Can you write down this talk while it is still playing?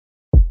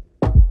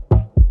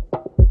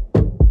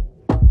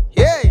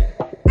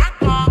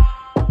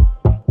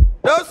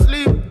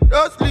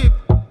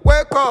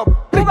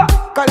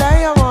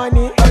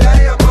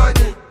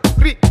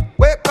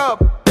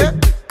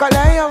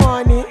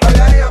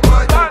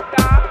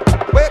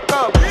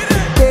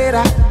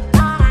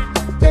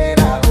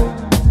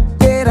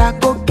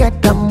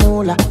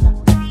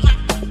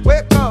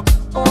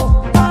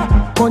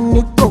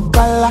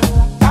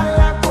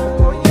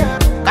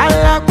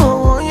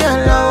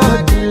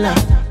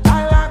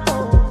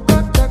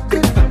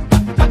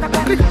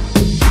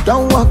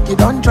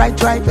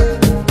right.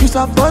 You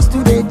supposed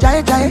to be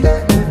jai jai.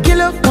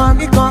 Kill up for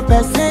me, come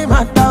person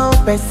matter,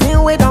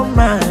 person we don't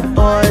mind.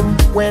 Boy,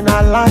 when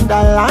I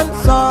land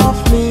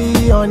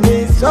softly on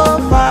the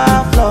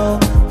sofa floor.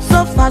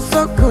 So far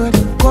so good,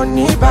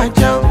 Koni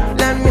Bajo,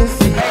 let me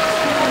see.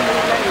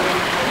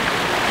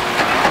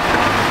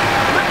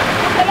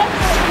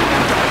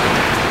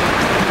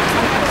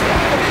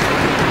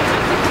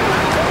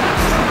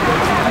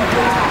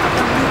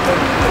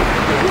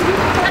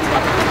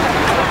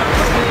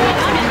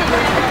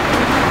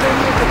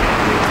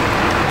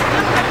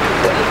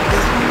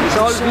 It's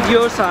all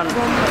videos and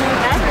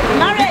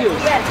videos.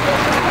 Yes.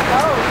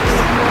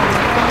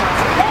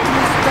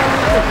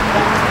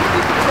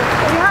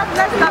 We have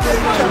less than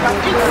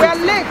we are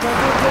late.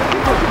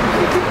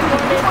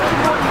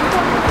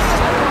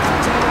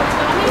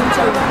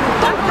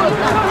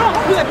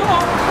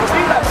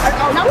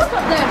 Now what's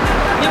up there?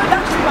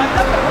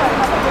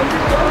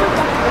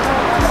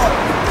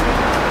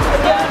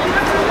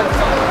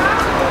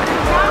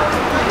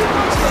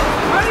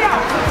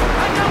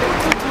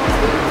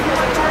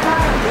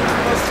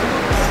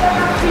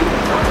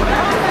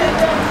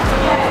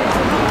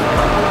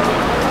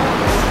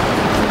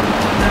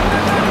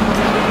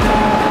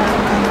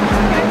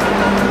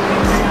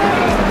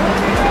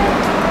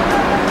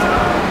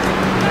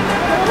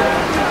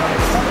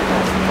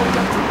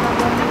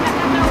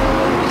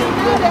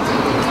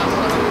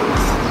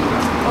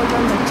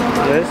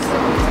 Yes.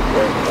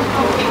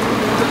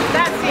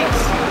 That's it.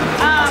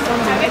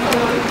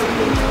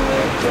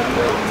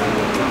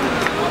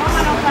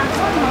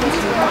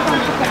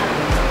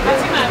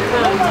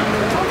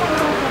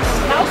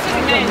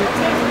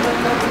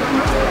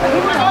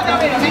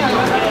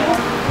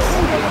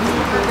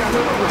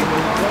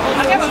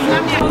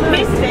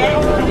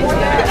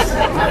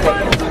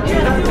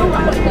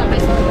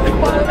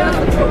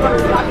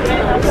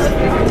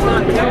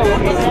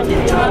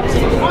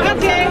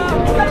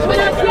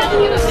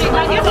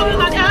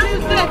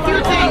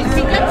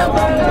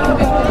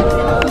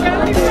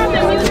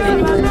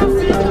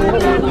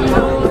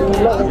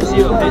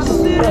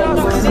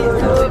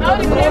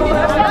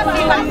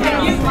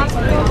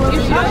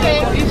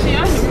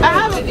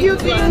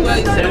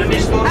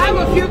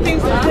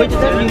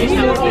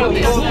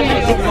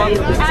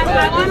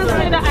 I want to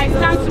say that I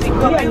stand to be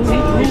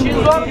corrected.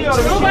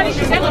 Nobody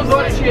should ever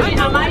say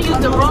I might use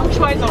the wrong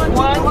choice of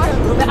words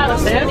that are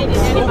offended in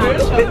any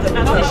manner.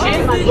 I'm not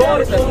ashamed myself.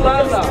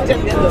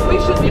 We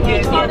should be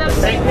together.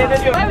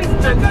 Where is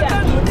Auntie?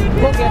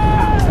 Go get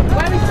her.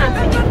 Where is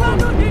Auntie?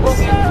 Go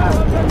get her.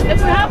 If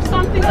we have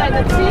something like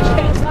the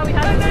t-shirts that we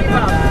have to give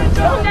out,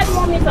 don't let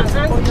mommies and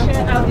aunties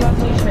share out these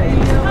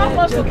t-shirts. Help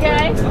us,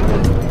 okay?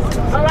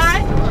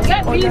 Alright?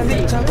 Get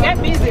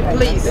busy,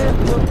 please.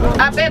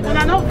 I beg, when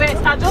I know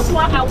best, I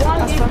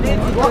want this day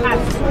to go as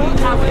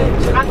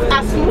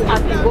smooth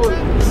as it goes.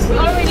 We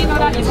already know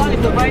that Ivonne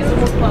is a very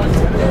smooth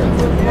person.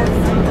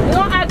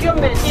 No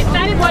argument. If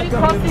anybody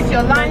crosses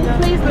your line,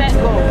 please let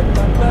go.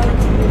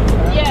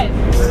 Yes,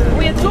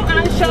 we're too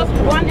anxious.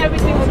 We want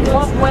everything to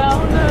work well.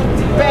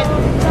 But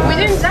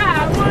within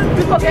that,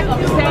 people get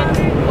upset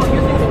for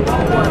using the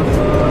wrong words.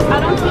 I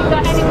don't think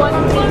that anybody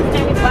means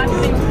any bad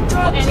things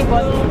for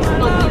anybody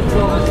on this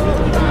road.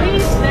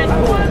 Please let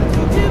go.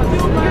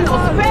 You know,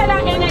 spare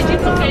that energy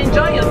to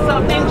enjoy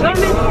yourself.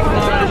 Enjoyment is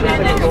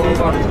energy.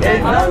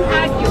 Don't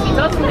argue. It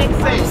doesn't make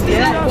sense.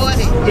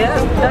 Yeah,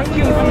 thank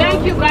you.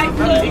 Thank you guys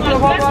so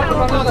much.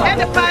 Let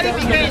the party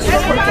begin.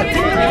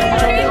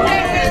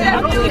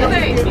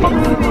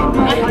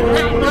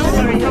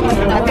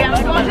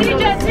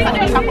 DJ,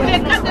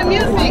 cut the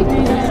music.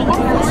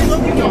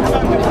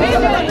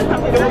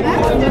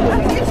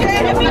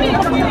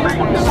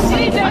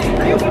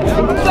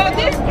 So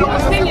this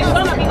thing is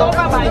going to be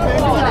over by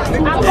 4.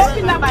 I'm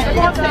hoping that by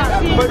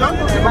 4:30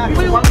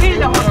 we will be in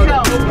the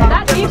hotel.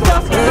 That gives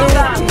us enough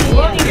time to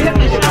go into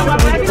the shower,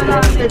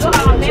 do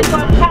our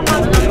makeup, come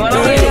on.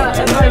 Okay, guys.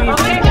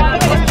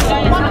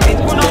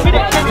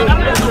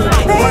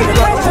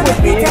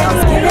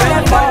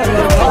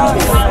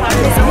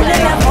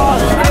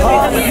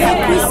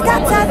 We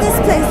scatter this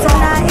place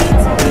tonight.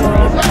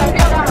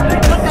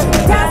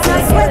 Dance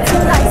and sweat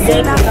till lights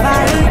in a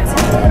fight.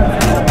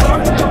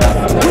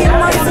 We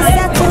must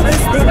settle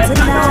this thing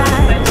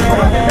tonight.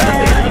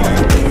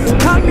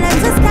 Come,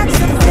 let us catch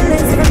some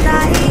feelings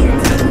tonight.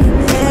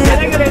 And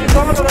if you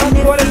tell us to make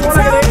a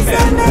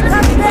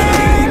bed,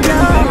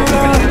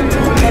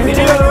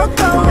 look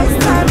always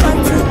time what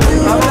to do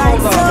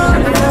like so.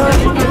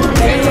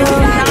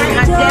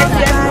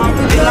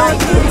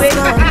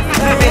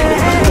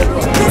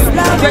 This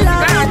love,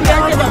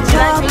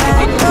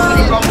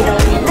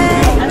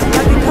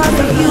 because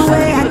of you,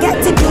 I get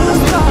to do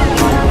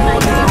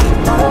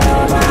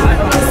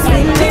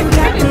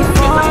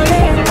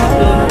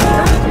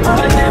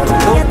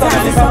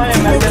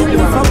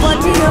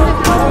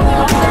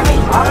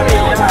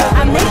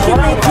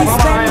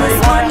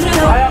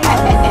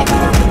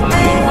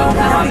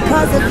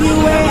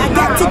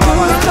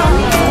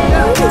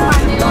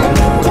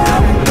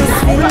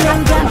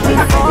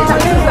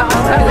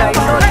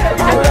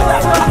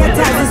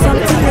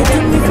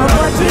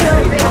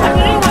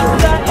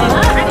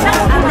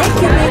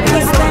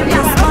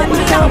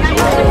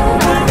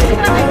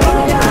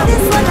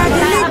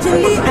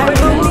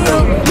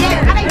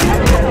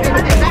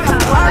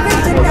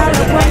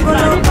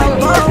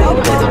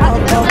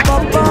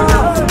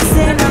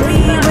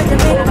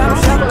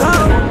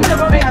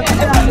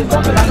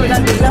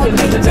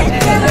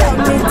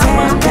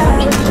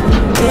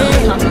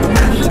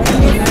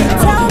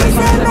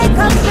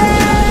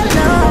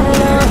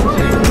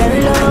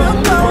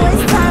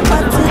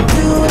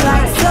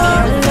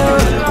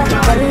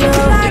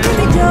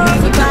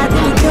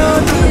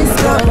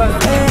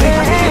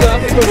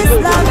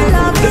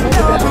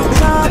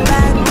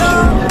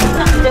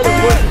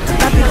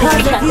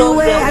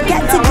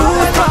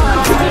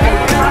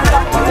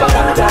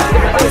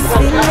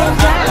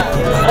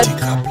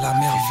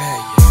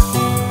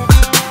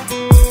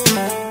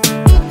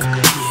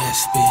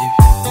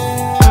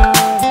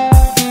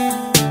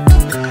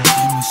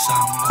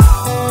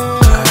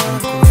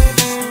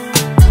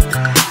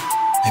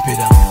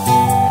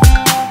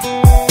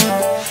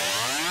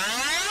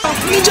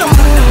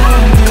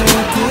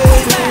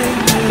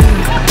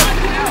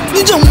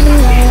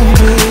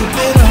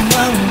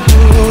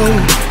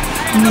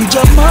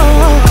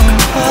Jamal,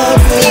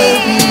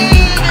 baby.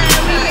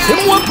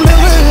 Fais-moi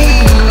pleurer,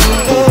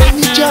 oh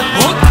Nija.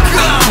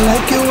 I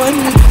like it when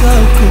you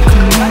talk to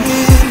me,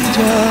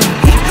 Nija.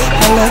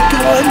 I like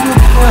it when you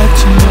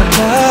watch my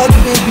back,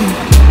 baby.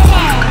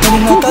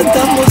 And I got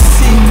that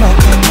musima,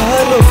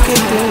 kamalo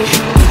keto.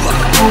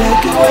 I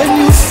like it when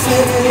you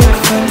say,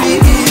 for me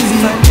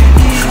easy.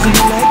 I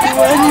like it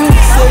when you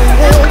say,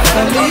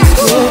 for me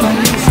slow.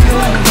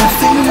 I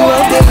feel you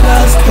are the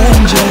last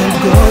angel,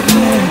 God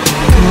man.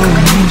 Oh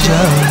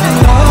Nija,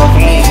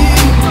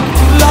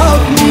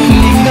 love me,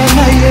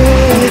 Nana,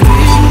 yeah.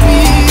 Bring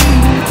me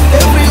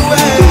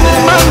everywhere,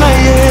 Mama,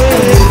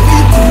 yeah. Give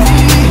it to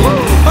me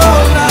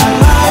all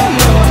night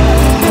long.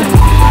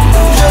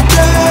 Je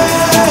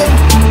t'aime,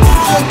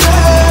 je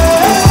t'aime,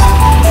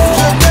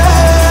 je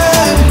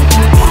t'aime,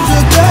 je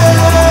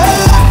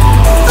t'aime.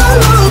 I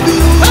love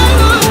you,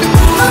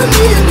 I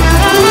need you.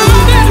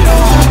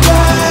 Je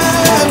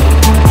t'aime,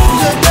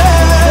 je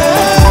t'aime.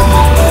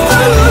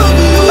 I love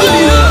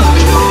you,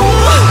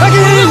 I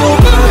give you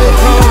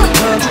my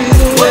country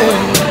away.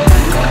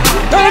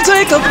 Don't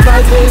take a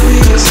flight, baby,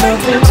 it's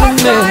nothing to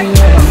me.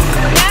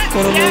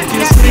 Gonna make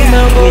you scream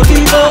now, go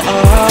diva,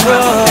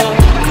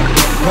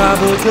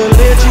 Bravo to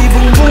let you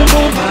boom, boom,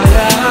 boom,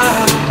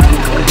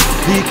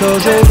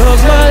 because your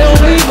love's my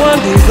only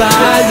one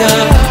desire.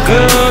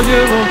 Girl,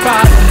 you're on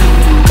fire,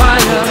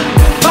 fire,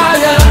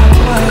 fire,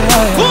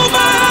 fire. Oh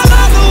my, I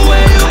love the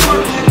way you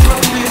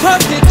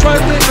work it,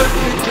 twerk it, twerk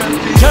it,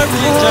 jerk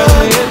it,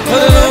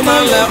 put it on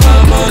my lap,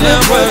 I'm on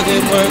that, work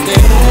it.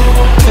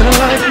 And I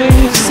like when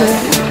you say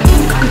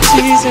you're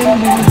teasing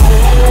me.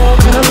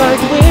 And I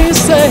like when you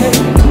say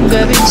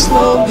that it's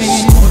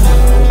slowly.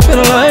 And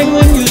I like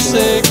when you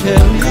say,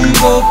 can we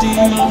go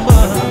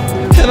deeper?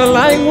 And I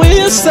like when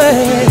you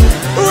say,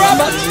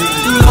 Robert,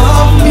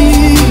 love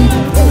me,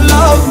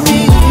 love me,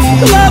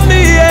 love me,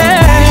 yeah.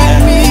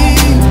 Give me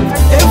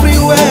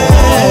everywhere.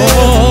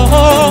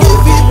 Oh,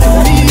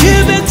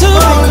 give it to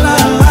me,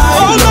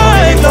 all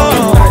night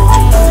long.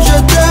 Je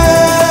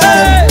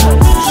t'aime,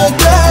 je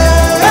t'aime,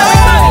 je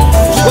t'aime,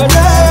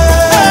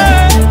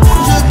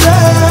 je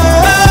t'aime.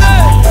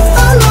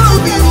 I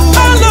love you,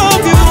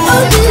 I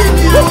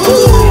need you.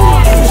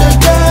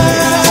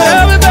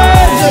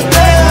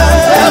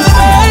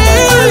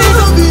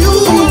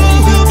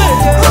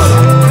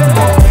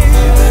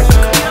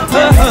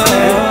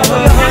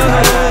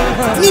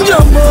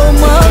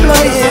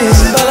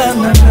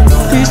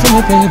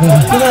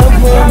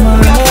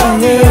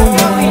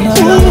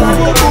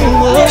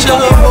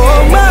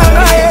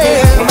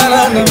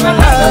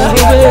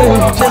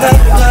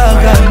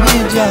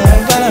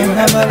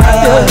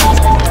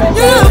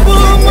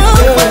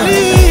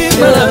 Baby,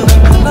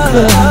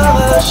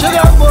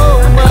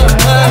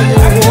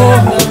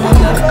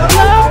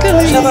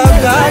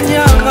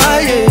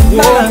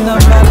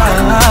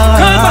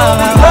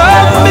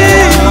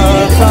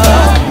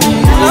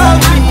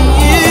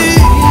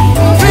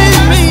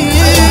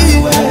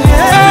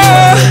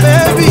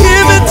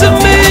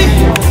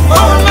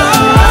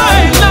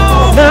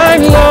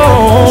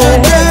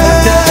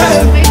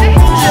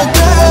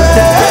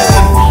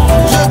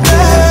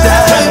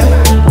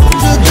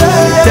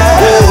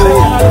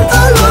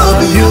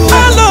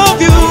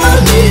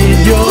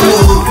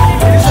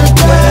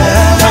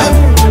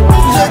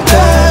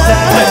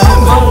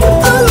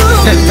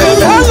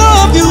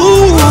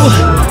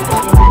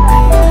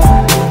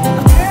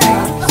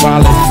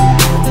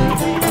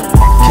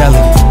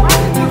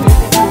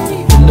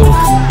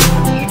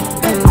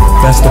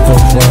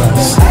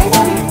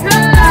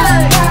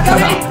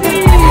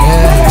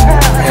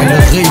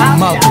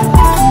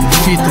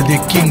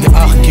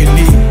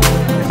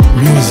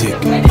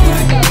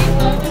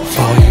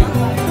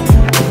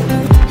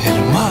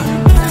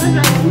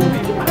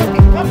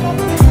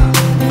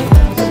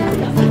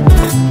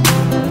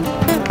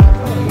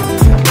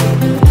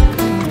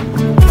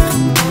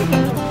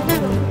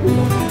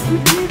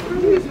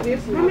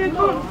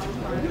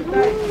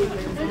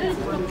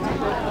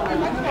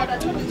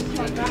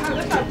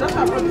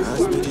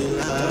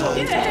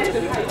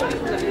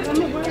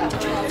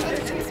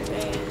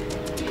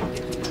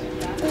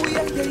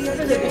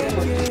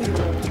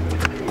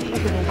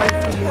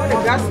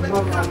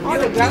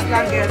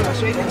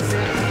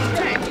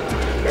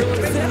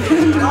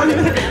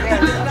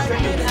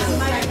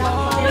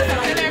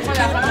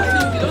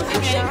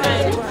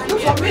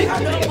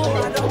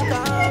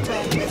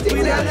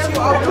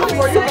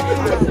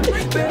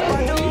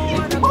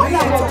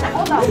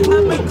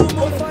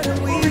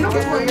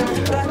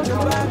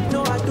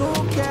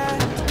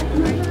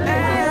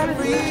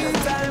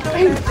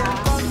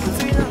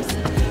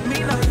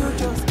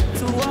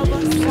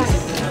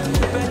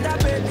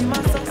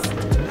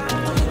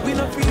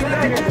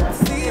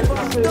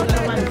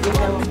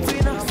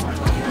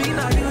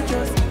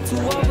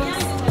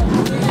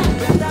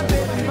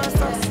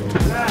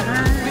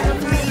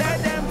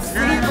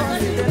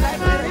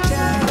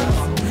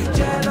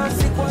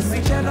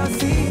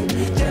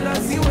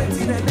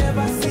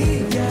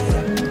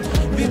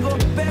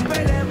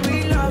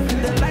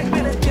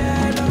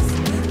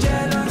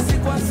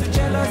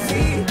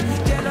 Jealousy,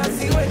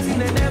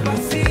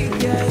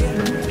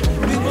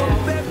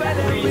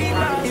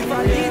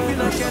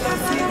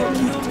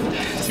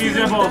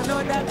 bize bol.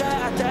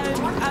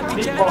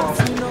 Bir bol.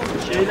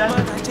 Şeyler.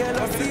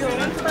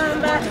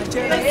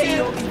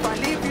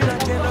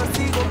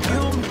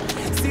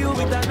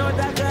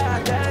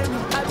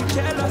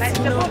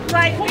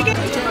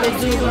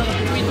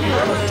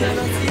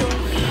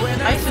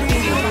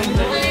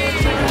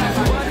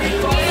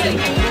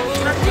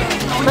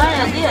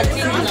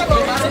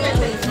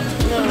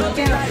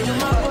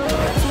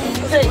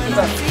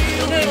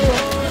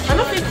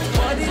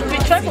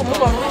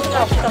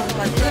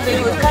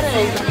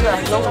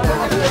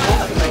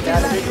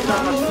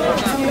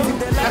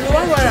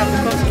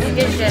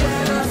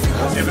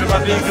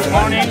 Everybody, good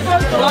morning.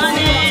 Good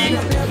morning.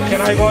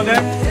 Can I go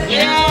there?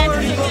 Yes.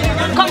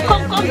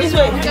 Come this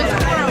way.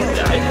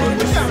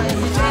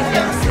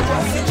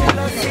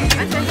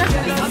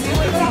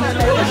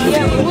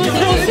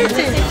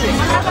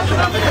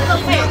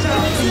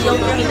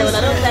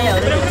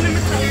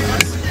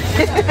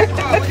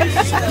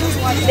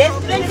 There's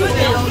plenty of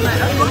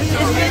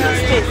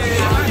space.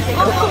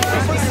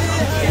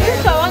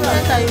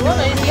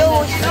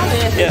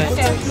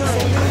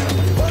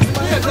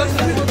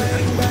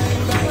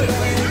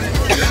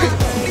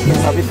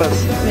 Happy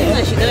first.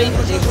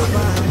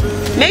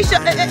 Make sure,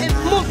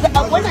 move,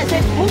 when I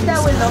say move that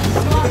way now.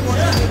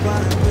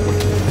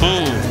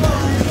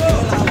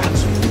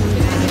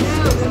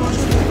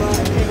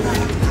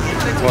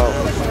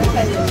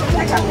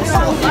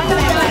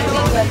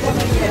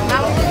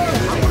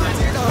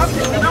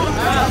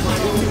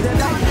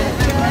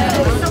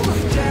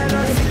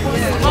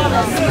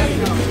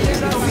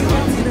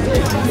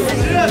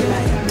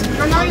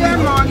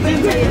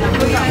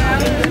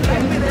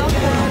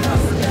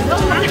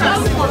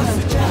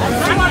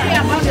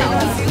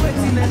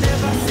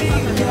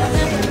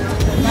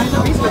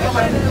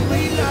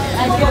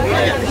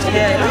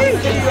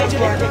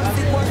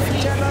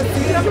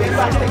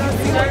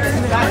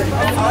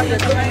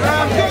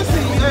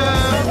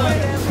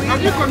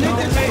 Have you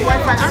connected to the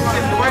Wi-Fi?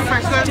 Access the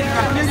Wi-Fi service.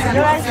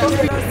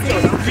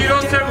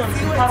 07.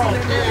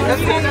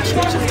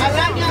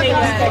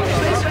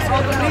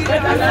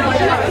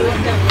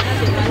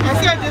 I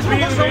said this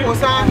person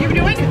was on. If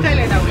you want to tell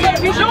it now. Yeah,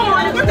 we don't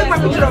want to take my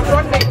picture of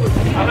front page.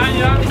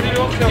 Alanya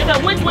 07. You know,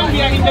 when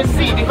they are in the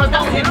sea, because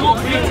that was a more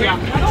area.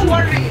 Don't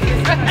worry.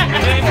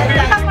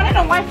 I'm running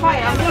on Wi-Fi.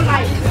 I'm not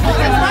live.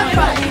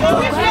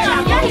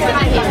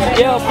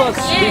 Yeah, of course.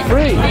 Be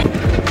free.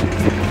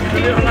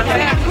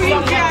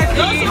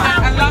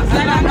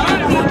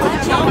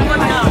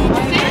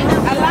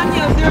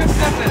 Alanya 07.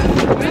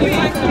 Really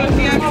like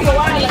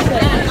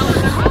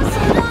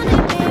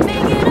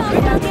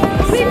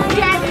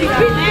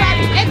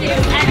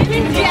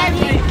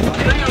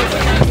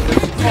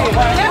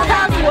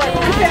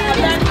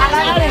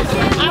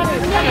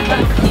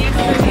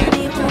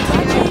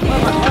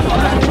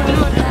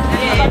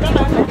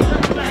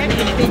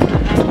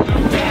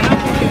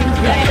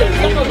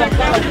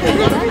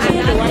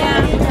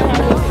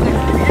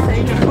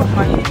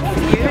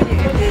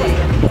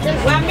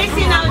We're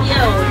missing out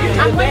you.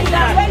 I'm going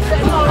down.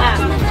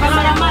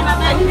 Cameraman,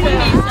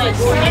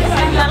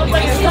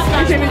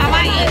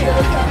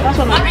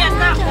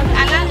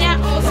 Alanya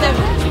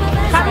 07.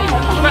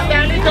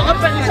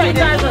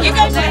 You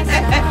guys,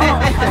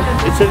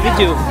 It's a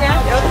video.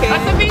 okay.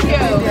 What's the video?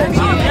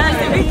 Yeah,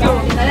 it's a video.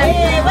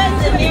 Hey, where's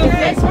the video?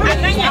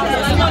 Alanya,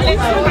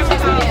 let's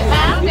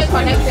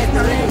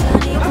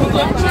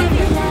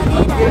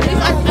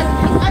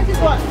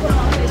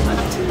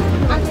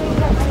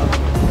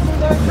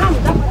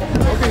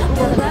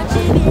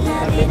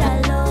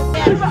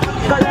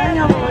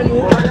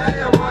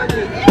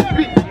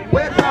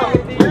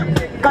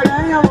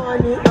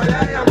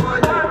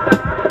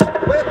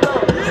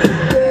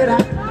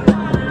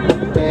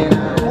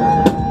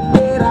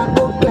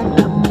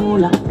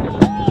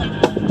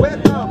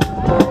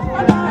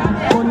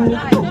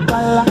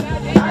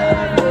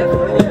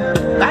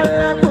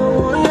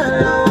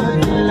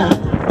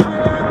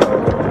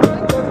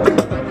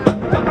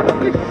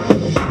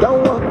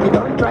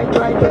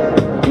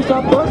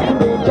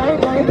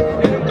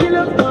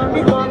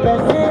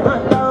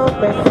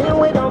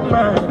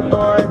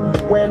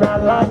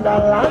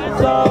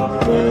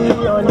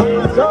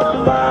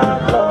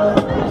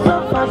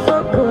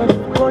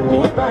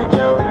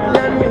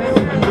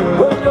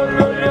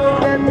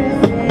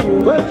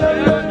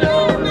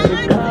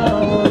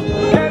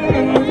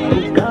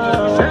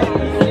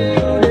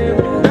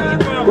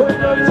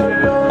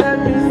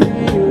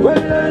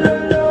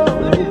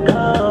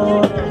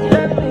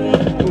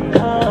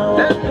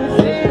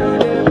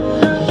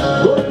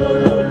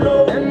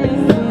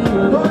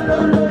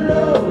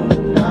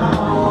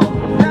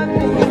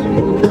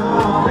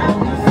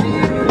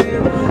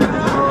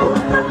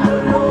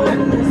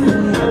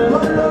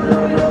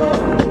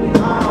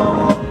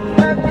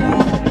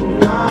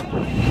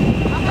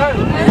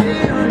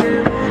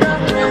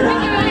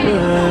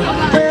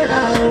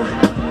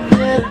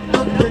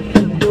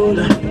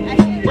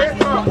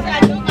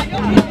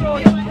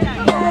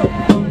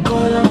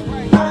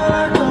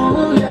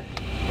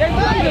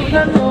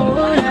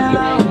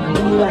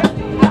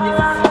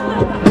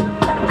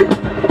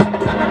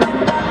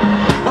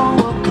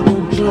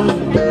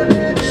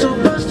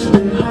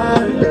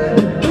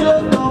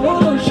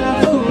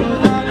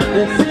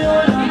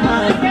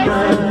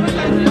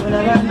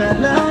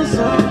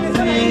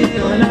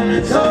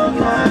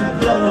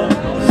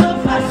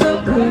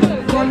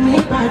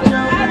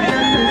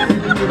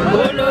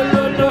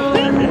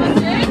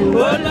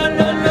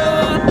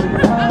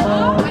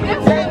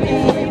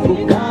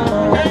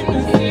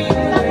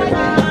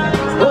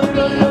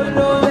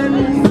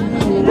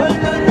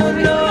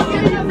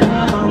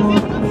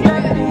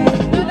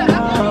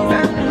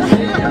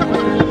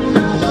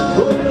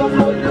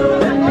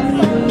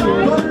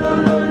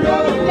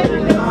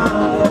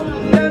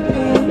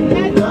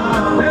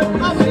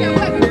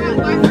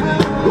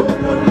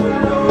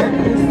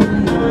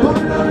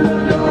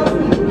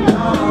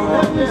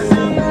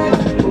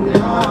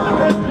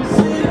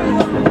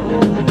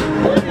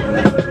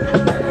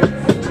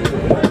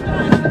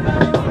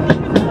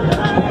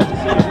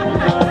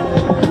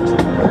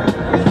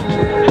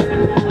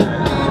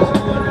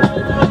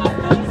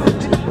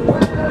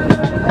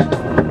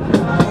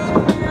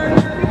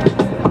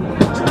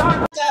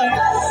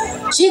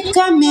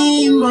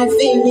in my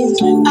feelings.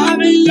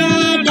 I'm in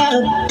love.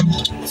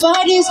 For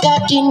this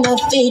God in my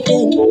faith,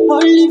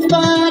 Holy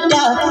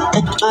Father,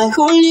 my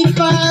Holy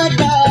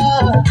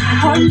Father,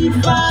 Holy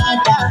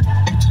Father,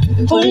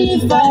 Holy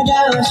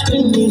Father, I'm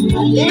screaming,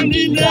 my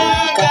Lady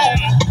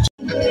Gaga.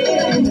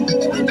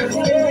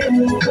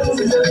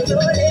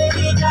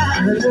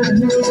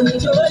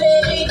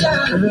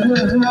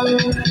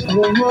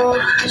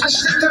 I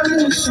should have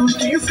known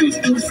something you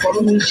do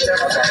for me,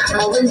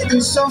 I will be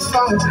so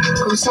far,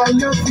 cause I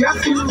love you, I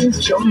feel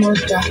with your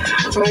mother.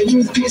 Why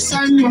you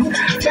decide me?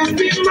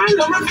 Baby, my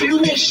love, I feel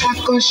me,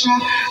 shakosha,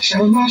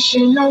 shama,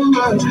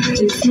 shinoma.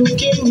 If you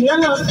give me a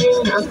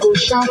loving, I go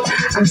shout,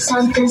 and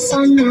Sante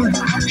Sana,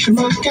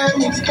 shuma,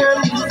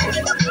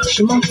 kami.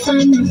 She my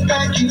family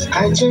daddy,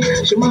 I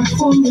just she my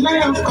phone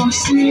line of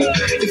see.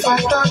 If I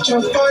touch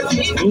your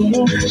body,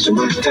 she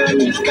my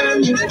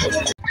candy.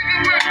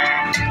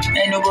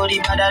 Ain't nobody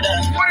better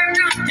than,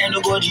 ain't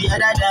nobody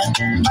other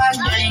than. Back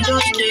then in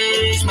those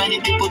days,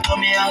 many people told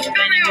me out, ain't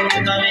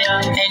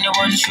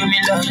nobody show me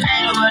love,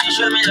 ain't nobody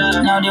show me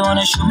love. Now they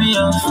wanna show me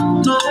off.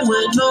 No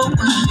way, no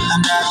way.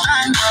 I'm that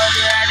thank God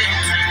they are there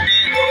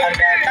today. I'm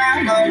that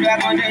thank God they are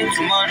going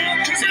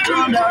tomorrow. So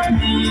don't doubt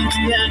me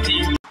to your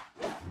team.